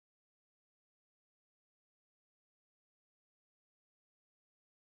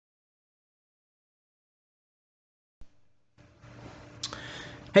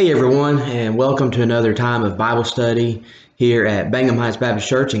Hey everyone, and welcome to another time of Bible study here at Bangham Heights Baptist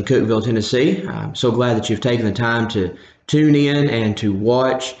Church in Cookeville, Tennessee. I'm so glad that you've taken the time to tune in and to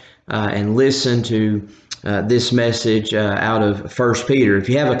watch and listen to this message out of 1 Peter. If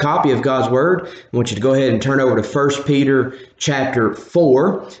you have a copy of God's Word, I want you to go ahead and turn over to 1 Peter chapter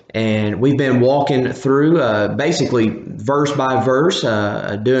 4. And we've been walking through basically verse by verse,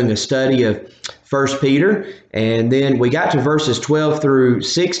 doing a study of 1 Peter, and then we got to verses 12 through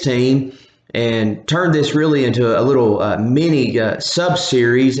 16 and turned this really into a little mini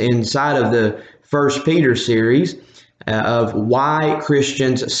sub-series inside of the 1 Peter series of why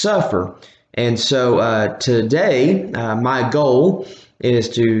Christians suffer. And so today, my goal is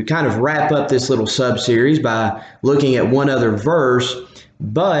to kind of wrap up this little sub-series by looking at one other verse,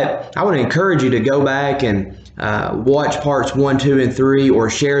 but I want to encourage you to go back and watch parts 1, 2, and 3, or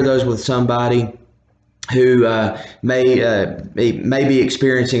share those with somebody who may be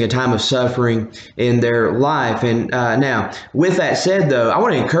experiencing a time of suffering in their life. And now, with that said, though, I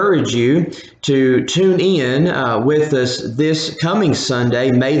want to encourage you to tune in with us this coming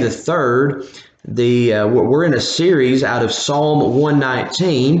Sunday, May the 3rd. We're in a series out of Psalm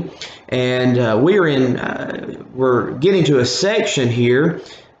 119, and we're getting to a section here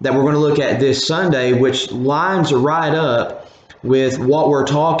that we're going to look at this Sunday, which lines right up with what we're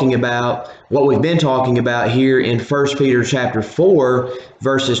talking about, what we've been talking about here in 1 Peter chapter 4,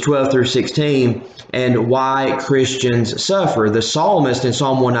 verses 12 through 16, and why Christians suffer. The psalmist in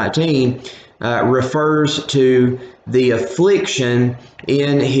Psalm 119 refers to the affliction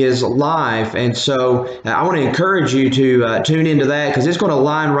in his life. And so I want to encourage you to tune into that, because it's going to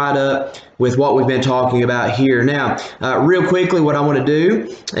line right up with what we've been talking about here. Now, real quickly, what I want to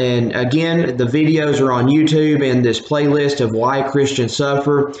do, and again, the videos are on YouTube in this playlist of why Christians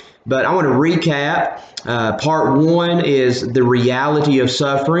suffer, but I want to recap. Part 1 is the reality of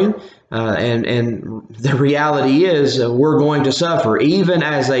suffering. And the reality is we're going to suffer. Even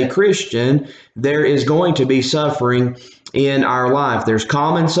as a Christian, there is going to be suffering in our life. There's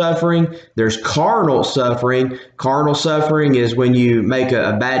common suffering. There's carnal suffering. Carnal suffering is when you make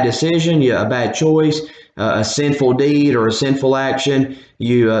a bad decision, a bad choice, a sinful deed or a sinful action,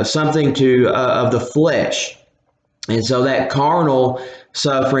 something of the flesh. And so that carnal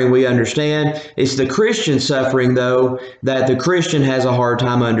suffering we understand. It's the Christian suffering, though, that the Christian has a hard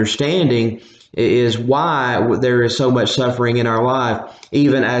time understanding, is why there is so much suffering in our life,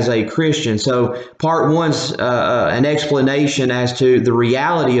 even as a Christian. So part 1's an explanation as to the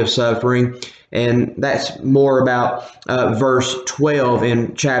reality of suffering, and that's more about verse 12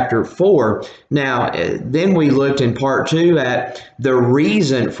 in chapter 4. Now, then we looked in part 2 at the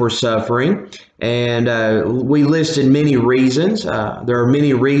reason for suffering, and we listed many reasons. There are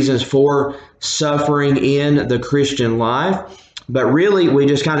many reasons for suffering in the Christian life. But really, we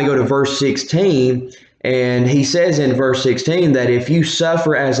just kind of go to verse 16, and he says in verse 16 that if you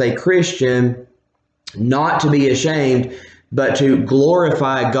suffer as a Christian, not to be ashamed, but to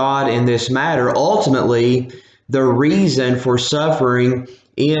glorify God in this matter. Ultimately, the reason for suffering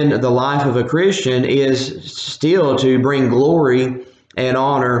in the life of a Christian is still to bring glory and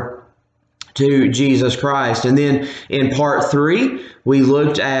honor to Jesus Christ. And then in part 3, we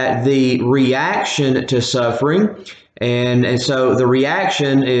looked at the reaction to suffering. And so the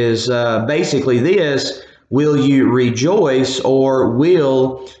reaction is basically this: will you rejoice or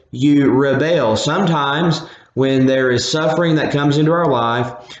will you rebel? Sometimes when there is suffering that comes into our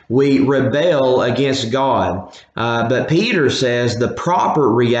life, we rebel against God. But Peter says the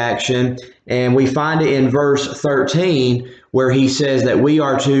proper reaction, and we find it in verse 13, where he says that we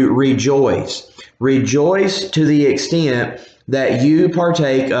are to rejoice. Rejoice to the extent that you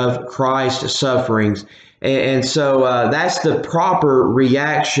partake of Christ's sufferings. And so that's the proper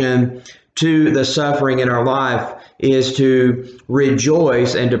reaction to the suffering in our life, is to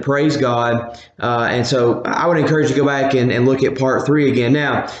rejoice and to praise God. And so I would encourage you to go back and look at part 3 again.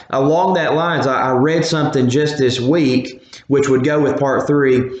 Now, along that lines, I read something just this week which would go with part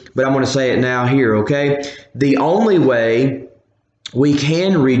 3, but I'm going to say it now here, okay? The only way we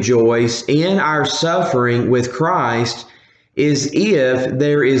can rejoice in our suffering with Christ is if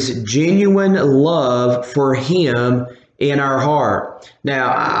there is genuine love for Him in our heart.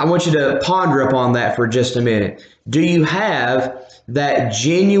 Now, I want you to ponder upon that for just a minute. Do you have that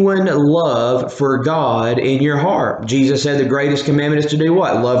genuine love for God in your heart? Jesus said the greatest commandment is to do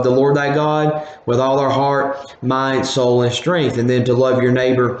what? Love the Lord thy God with all our heart, mind, soul, and strength, and then to love your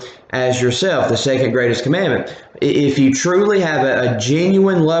neighbor as yourself, the second greatest commandment. If you truly have a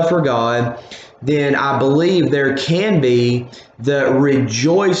genuine love for God, then I believe there can be the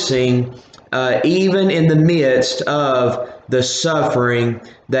rejoicing even in the midst of the suffering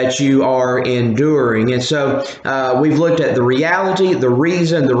that you are enduring. And so we've looked at the reality, the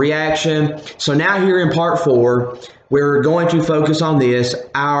reason, the reaction. So now here in part 4, we're going to focus on this,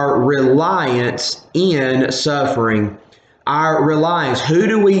 our reliance in suffering. Our reliance. Who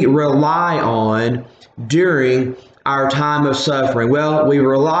do we rely on during our time of suffering? Well, we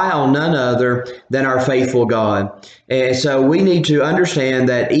rely on none other than our faithful God. And so we need to understand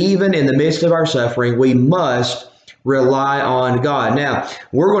that even in the midst of our suffering, we must rely on God. Now,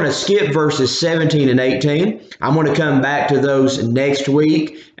 we're going to skip verses 17 and 18. I'm going to come back to those next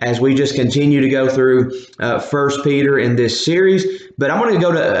week as we just continue to go through 1 Peter in this series. But I'm going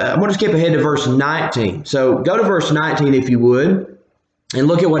to skip ahead to verse 19. So go to verse 19 if you would, and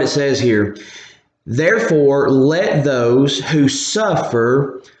look at what it says here. Therefore, let those who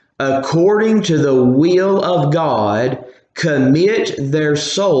suffer according to the will of God commit their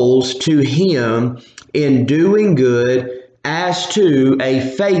souls to Him in doing good as to a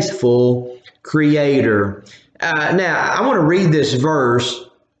faithful Creator. Now, I want to read this verse.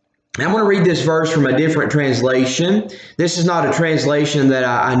 I'm going to read this verse from a different translation. This is not a translation that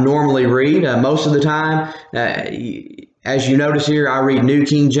I normally read. Most of the time, as you notice here, I read New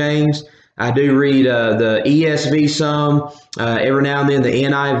King James. I do read the ESV some, every now and then the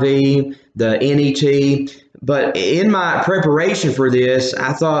NIV, the NET. But in my preparation for this,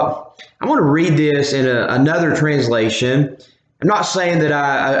 I thought, I want to read this in another translation. I'm not saying that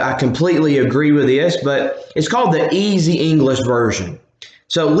I completely agree with this, but it's called the Easy English Version.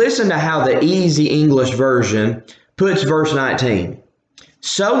 So listen to how the Easy English Version puts verse 19.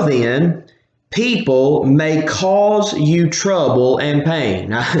 So then, people may cause you trouble and pain.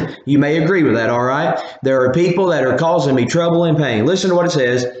 Now, you may agree with that, all right? There are people that are causing me trouble and pain. Listen to what it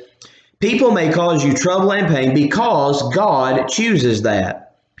says. People may cause you trouble and pain because God chooses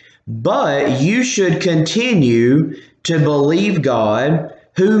that. But you should continue to believe God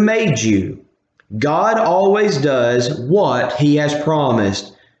who made you. God always does what He has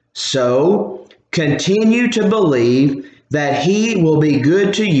promised. So continue to believe that He will be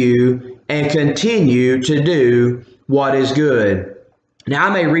good to you and continue to do what is good. Now,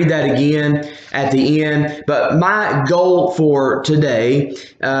 I may read that again at the end, but my goal for today,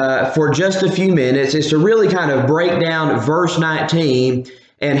 for just a few minutes, is to really kind of break down verse 19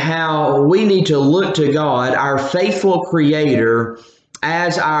 and how we need to look to God, our faithful Creator,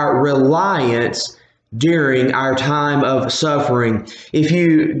 as our reliance during our time of suffering. If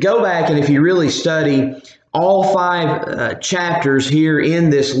you go back and if you really study all 5 chapters here in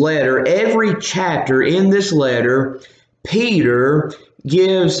this letter, every chapter in this letter, Peter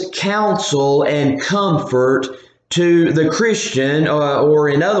gives counsel and comfort to the Christian, or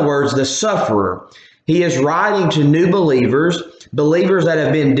in other words, the sufferer. He is writing to new believers, believers that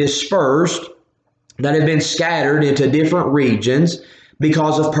have been dispersed, that have been scattered into different regions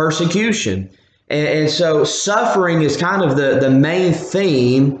because of persecution. And so suffering is kind of the main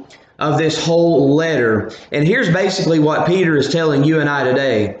theme of this whole letter. And here's basically what Peter is telling you and I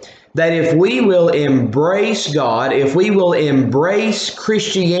today. That if we will embrace God, if we will embrace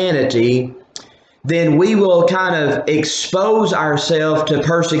Christianity, then we will kind of expose ourselves to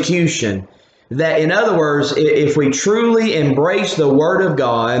persecution. That, in other words, if we truly embrace the Word of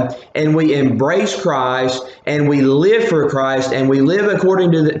God and we embrace Christ and we live for Christ and we live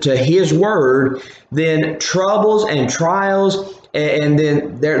according to His Word, then troubles and trials, and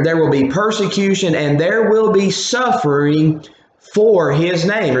then there will be persecution and there will be suffering for His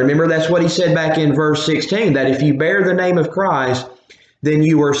name. Remember, that's what he said back in verse 16, that if you bear the name of Christ, then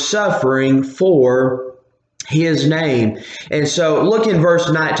you are suffering for His name. And so look in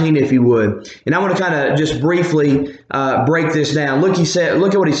verse 19 if you would. And I want to kind of just briefly break this down. Look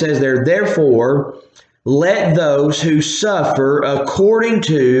at what he says there. Therefore, let those who suffer according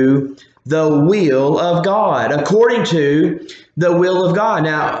to the will of God. According to the will of God.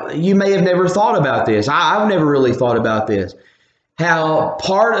 Now, you may have never thought about this. I've never really thought about this. How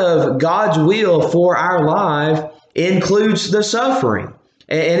part of God's will for our life includes the suffering.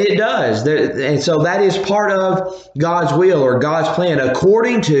 And it does. And so that is part of God's will or God's plan.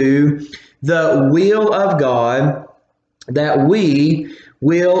 According to the will of God, that we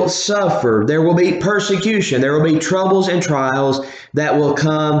will suffer. There will be persecution. There will be troubles and trials that will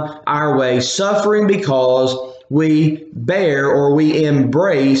come our way. Suffering because we bear or we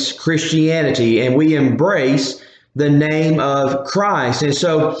embrace Christianity and we embrace the name of Christ. And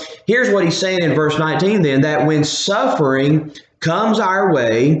so here's what he's saying in verse 19 then, that when suffering comes our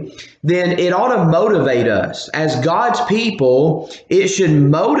way, then it ought to motivate us. As God's people, it should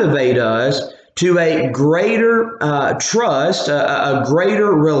motivate us to a greater trust, a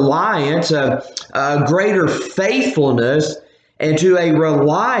greater reliance, a greater faithfulness, and to a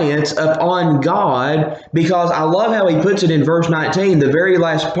reliance upon God, because I love how he puts it in verse 19, the very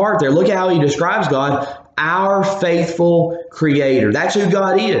last part there. Look at how he describes God, our faithful Creator. That's who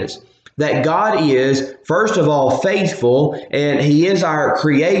God is. That God is, first of all, faithful, and he is our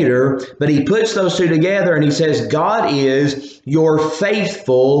Creator, but he puts those two together and he says, God is your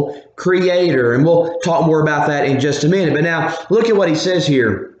faithful Creator. And we'll talk more about that in just a minute. But now, look at what he says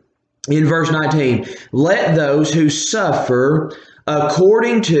here. In verse 19, let those who suffer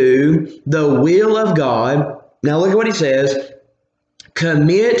according to the will of God, now look at what he says,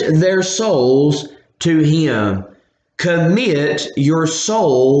 commit their souls to him. Commit your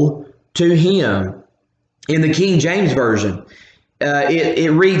soul to him. In the King James Version,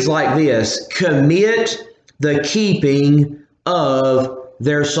 it reads like this, commit the keeping of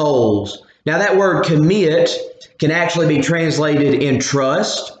their souls. Now that word commit can actually be translated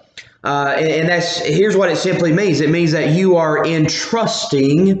entrust. And here's what it simply means. It means that you are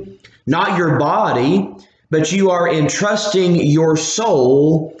entrusting not your body, but you are entrusting your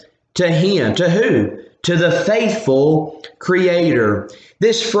soul to him. To who? To the faithful Creator.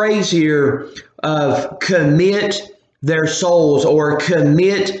 This phrase here of commit their souls or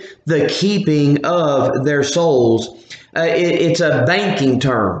commit the keeping of their souls, it's a banking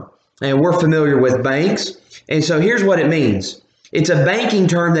term. And we're familiar with banks. And so here's what it means. It's a banking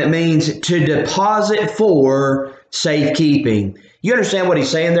term that means to deposit for safekeeping. You understand what he's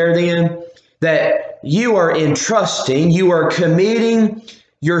saying there then? That you are entrusting, you are committing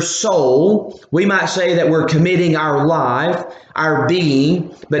your soul. We might say that we're committing our life, our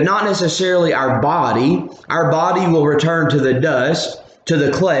being, but not necessarily our body. Our body will return to the dust, to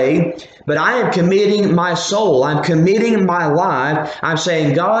the clay. But I am committing my soul. I'm committing my life. I'm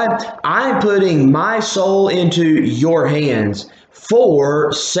saying, God, I'm putting my soul into your hands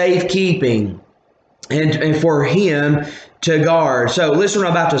for safekeeping and for him to guard. So listen what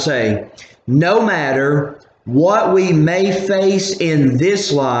I'm about to say. No matter what we may face in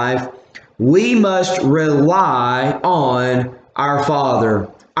this life, we must rely on our Father,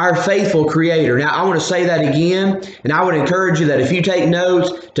 our faithful Creator. Now, I want to say that again, and I would encourage you that if you take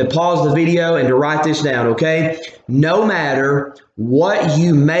notes, to pause the video and to write this down, okay? No matter what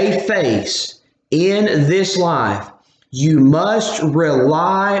you may face in this life, you must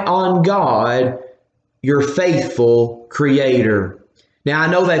rely on God, your faithful Creator. Now, I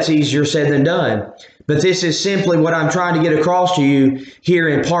know that's easier said than done, but this is simply what I'm trying to get across to you here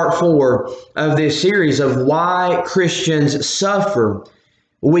in part 4 of this series of why Christians suffer.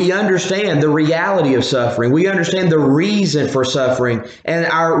 We understand the reality of suffering. We understand the reason for suffering and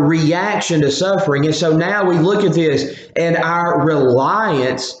our reaction to suffering. And so now we look at this and our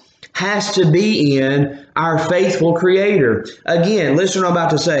reliance has to be in our faithful Creator. Again, listen what I'm about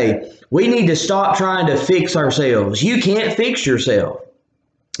to say. We need to stop trying to fix ourselves. You can't fix yourself.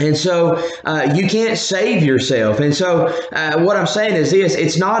 And so you can't save yourself. And so what I'm saying is this,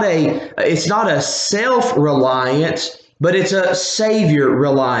 it's not a self-reliance, but it's a Savior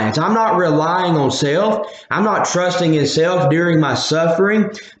reliance. I'm not relying on self. I'm not trusting in self during my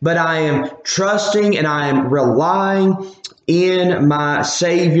suffering, but I am trusting and I am relying in my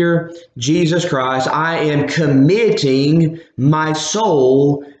Savior, Jesus Christ. I am committing my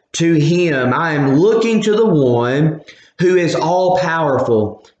soul to him. I am looking to the one who is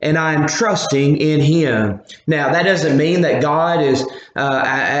all-powerful, and I am trusting in him. Now, that doesn't mean that God is,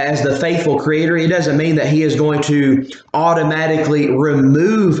 as the faithful Creator, it doesn't mean that he is going to automatically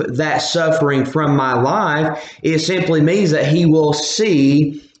remove that suffering from my life. It simply means that he will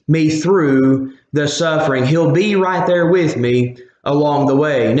see me through the suffering. He'll be right there with me along the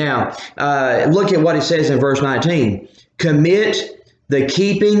way. Now, look at what it says in verse 19. Commit the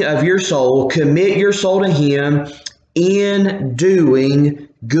keeping of your soul, commit your soul to him in doing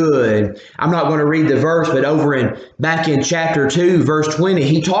good. I'm not going to read the verse, but back in chapter 2, verse 20,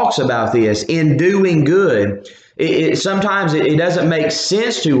 he talks about this, in doing good. Sometimes it doesn't make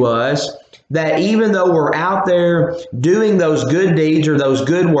sense to us that even though we're out there doing those good deeds or those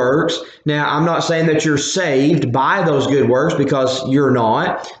good works, now I'm not saying that you're saved by those good works, because you're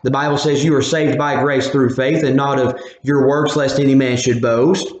not. The Bible says you are saved by grace through faith and not of your works, lest any man should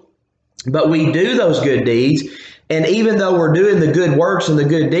boast. But we do those good deeds, and even though we're doing the good works and the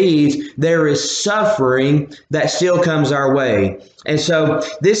good deeds, there is suffering that still comes our way. And so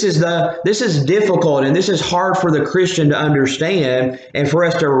this is difficult, and this is hard for the Christian to understand and for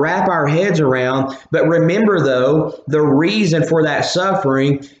us to wrap our heads around. But remember, though, the reason for that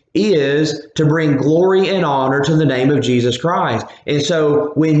suffering is to bring glory and honor to the name of Jesus Christ. And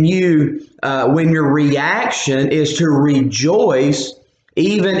so when your reaction is to rejoice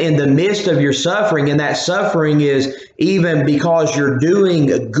even in the midst of your suffering, and that suffering is even because you're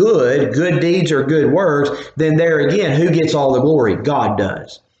doing good deeds or good works, then there again, who gets all the glory? God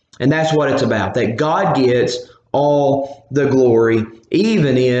does. And that's what it's about, that God gets all the glory,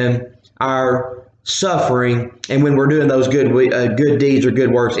 even in our suffering, and when we're doing those good deeds or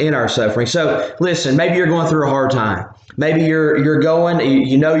good works in our suffering. So listen, maybe you're going through a hard time. Maybe you're going,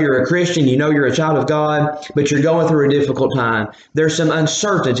 you're a Christian, you're a child of God, but you're going through a difficult time. There's some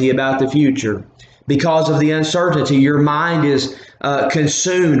uncertainty about the future. Because of the uncertainty, your mind is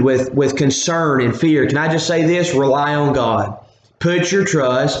consumed with concern and fear. Can I just say this? Rely on God. Put your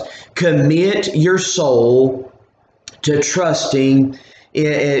trust, commit your soul to trusting,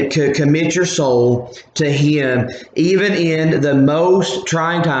 commit your soul to Him. Even in the most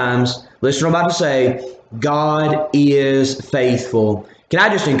trying times, listen to what I'm about to say, God is faithful. Can I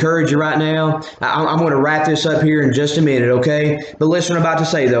just encourage you right now? I'm going to wrap this up here in just a minute, okay? But listen to what I'm about to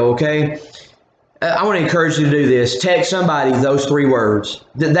say, though, okay? I want to encourage you to do this. Text somebody those 3 words.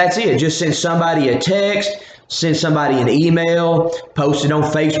 That's it. Just send somebody a text. Send somebody an email, post it on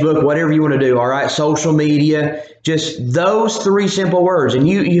Facebook, whatever you want to do, all right? Social media, just those 3 simple words. And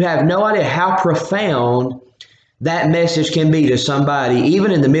you have no idea how profound that message can be to somebody,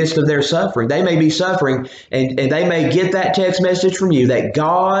 even in the midst of their suffering. They may be suffering, and they may get that text message from you that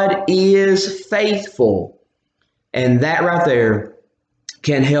God is faithful. And that right there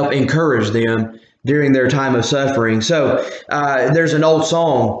can help encourage them during their time of suffering. So there's an old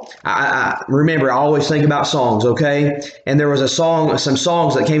song. I remember, I always think about songs, okay? And there was some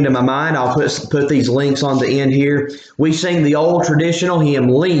songs that came to my mind. I'll put these links on the end here. We sing the old traditional hymn,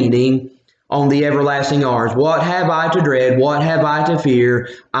 Leaning on the Everlasting Arms. What have I to dread? What have I to fear?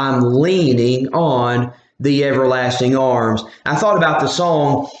 I'm leaning on the everlasting arms. I thought about the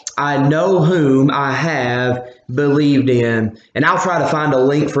song, I know whom I have believed in. And I'll try to find a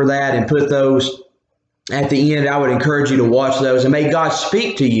link for that and put those at the end. I would encourage you to watch those, and may God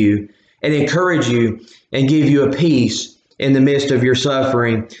speak to you and encourage you and give you a peace in the midst of your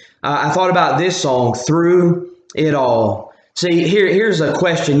suffering. I thought about this song, Through It All. See, here's a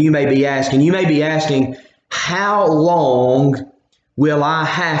question you may be asking. You may be asking, how long will I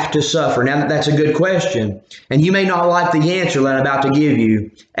have to suffer? Now, that's a good question. And you may not like the answer that I'm about to give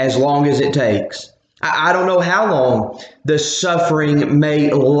you, as long as it takes. I don't know how long the suffering may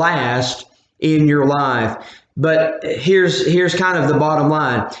last in your life. But here's kind of the bottom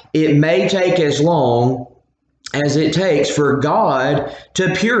line. It may take as long as it takes for God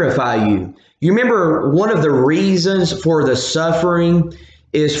to purify you. You remember, one of the reasons for the suffering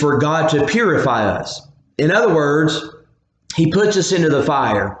is for God to purify us. In other words, He puts us into the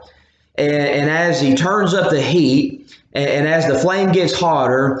fire. And as He turns up the heat, and as the flame gets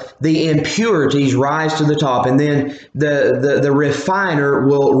hotter, the impurities rise to the top. And then the refiner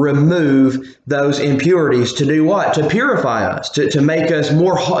will remove those impurities to do what? To purify us, to make us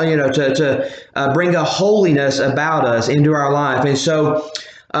more, to bring a holiness about us into our life. And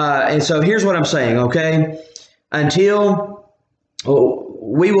so here's what I'm saying, okay? Until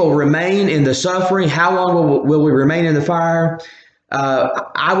we will remain in the suffering, how long will we remain in the fire?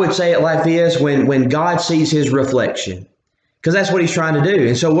 I would say it like this, when God sees His reflection, because that's what He's trying to do.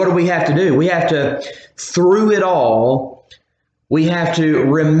 And so what do we have to do? We have to, through it all, we have to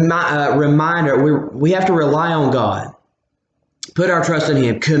we have to rely on God. Put our trust in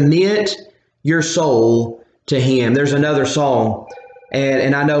Him. Commit your soul to Him. There's another song,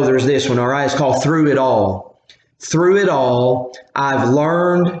 and I know there's this one, all right? It's called Through It All. Through it all, I've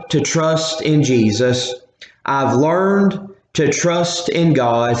learned to trust in Jesus. I've learned to trust in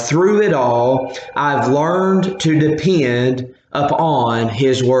God. Through it all, I've learned to depend upon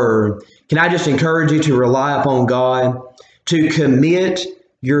His Word. Can I just encourage you to rely upon God, to commit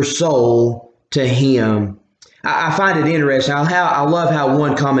your soul to Him? I find it interesting. I love how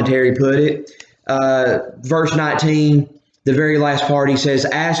one commentary put it. Verse 19, the very last part, he says,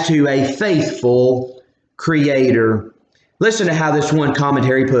 as to a faithful Creator. Listen to how this one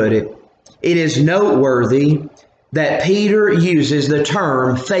commentary put it. It is noteworthy that Peter uses the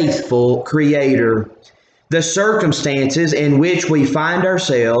term faithful Creator. The circumstances in which we find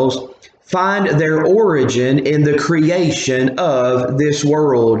ourselves find their origin in the creation of this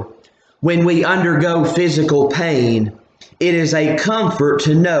world. When we undergo physical pain, it is a comfort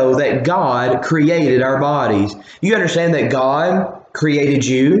to know that God created our bodies. You understand that God created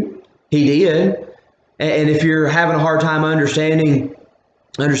you? He did. And if you're having a hard time understanding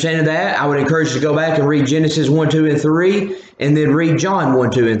Understanding that, I would encourage you to go back and read Genesis 1, 2, and 3, and then read John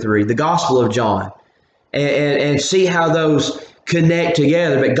 1, 2, and 3, the Gospel of John, and see how those connect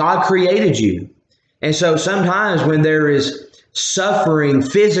together. But God created you. And so sometimes when there is suffering,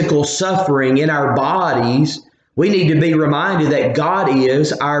 physical suffering in our bodies, we need to be reminded that God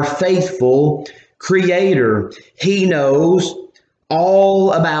is our faithful Creator. He knows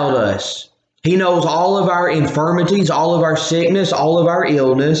all about us. He knows all of our infirmities, all of our sickness, all of our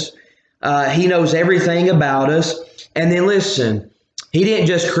illness. He knows everything about us. And then listen, He didn't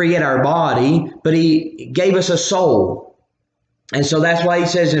just create our body, but He gave us a soul. And so that's why He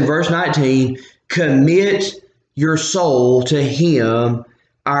says in verse 19, commit your soul to Him,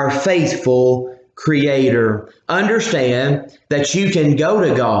 our faithful Creator. Understand that you can go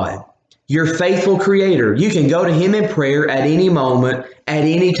to God, your faithful Creator. You can go to Him in prayer at any moment, at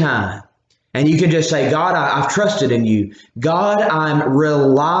any time. And you can just say, God, I've trusted in you. God, I'm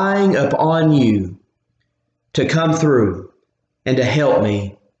relying upon you to come through and to help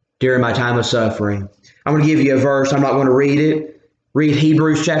me during my time of suffering. I'm going to give you a verse. I'm not going to read it. Read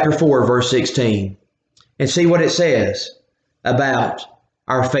Hebrews chapter 4, verse 16, and see what it says about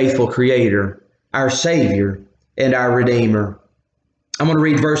our faithful Creator, our Savior, and our Redeemer. I'm going to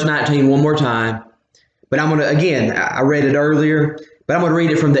read verse 19 one more time. But I'm going to, again, I read it earlier, but I'm going to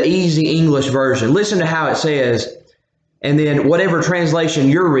read it from the Easy English Version. Listen to how it says, and then whatever translation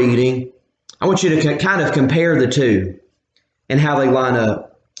you're reading, I want you to kind of compare the two and how they line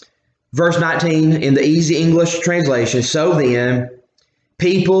up. Verse 19 in the Easy English translation, so then,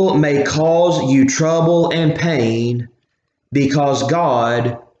 people may cause you trouble and pain because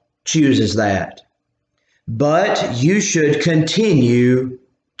God chooses that. But you should continue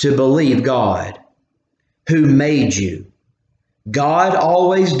to believe God, who made you. God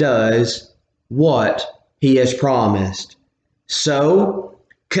always does what He has promised. So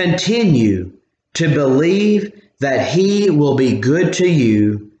continue to believe that He will be good to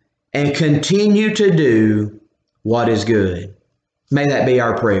you and continue to do what is good. May that be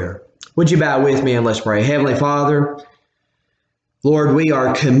our prayer. Would you bow with me and let's pray. Heavenly Father, Lord, we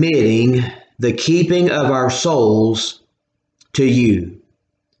are committing the keeping of our souls to you.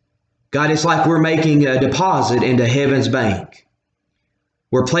 God, it's like we're making a deposit into heaven's bank.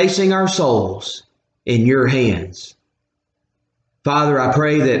 We're placing our souls in your hands. Father, I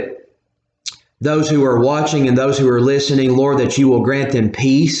pray that those who are watching and those who are listening, Lord, that you will grant them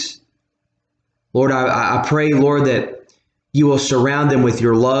peace. Lord, I pray, Lord, that you will surround them with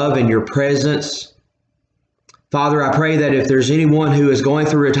your love and your presence. Father, I pray that if there's anyone who is going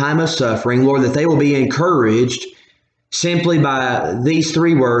through a time of suffering, Lord, that they will be encouraged simply by these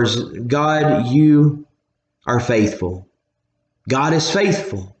three words: God, you are faithful. God is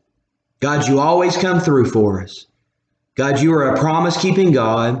faithful. God, you always come through for us. God, you are a promise-keeping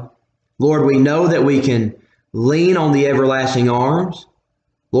God. Lord, we know that we can lean on the everlasting arms.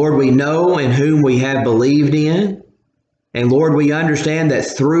 Lord, we know in whom we have believed in. And Lord, we understand that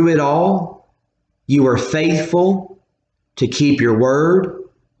through it all, you are faithful to keep your word.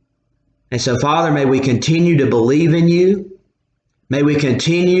 And so, Father, may we continue to believe in you. May we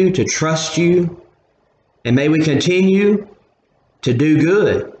continue to trust you. And may we continue to do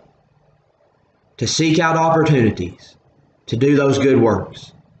good, to seek out opportunities, to do those good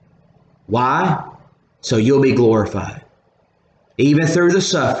works. Why? So you'll be glorified. Even through the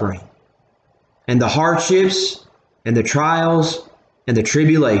suffering and the hardships and the trials and the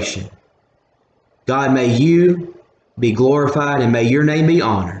tribulation, God, may you be glorified and may your name be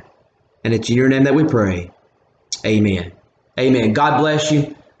honored. And it's in your name that we pray. Amen. Amen. God bless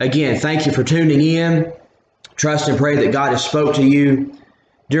you. Again, thank you for tuning in. Trust and pray that God has spoke to you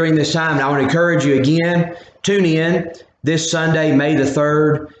during this time. And I want to encourage you again, tune in this Sunday, May the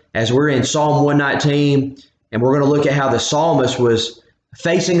 3rd, as we're in Psalm 119. And we're going to look at how the psalmist was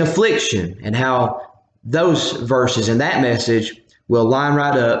facing affliction and how those verses and that message will line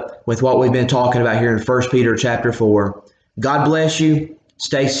right up with what we've been talking about here in 1 Peter chapter 4. God bless you.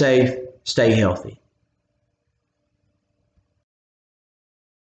 Stay safe. Stay healthy.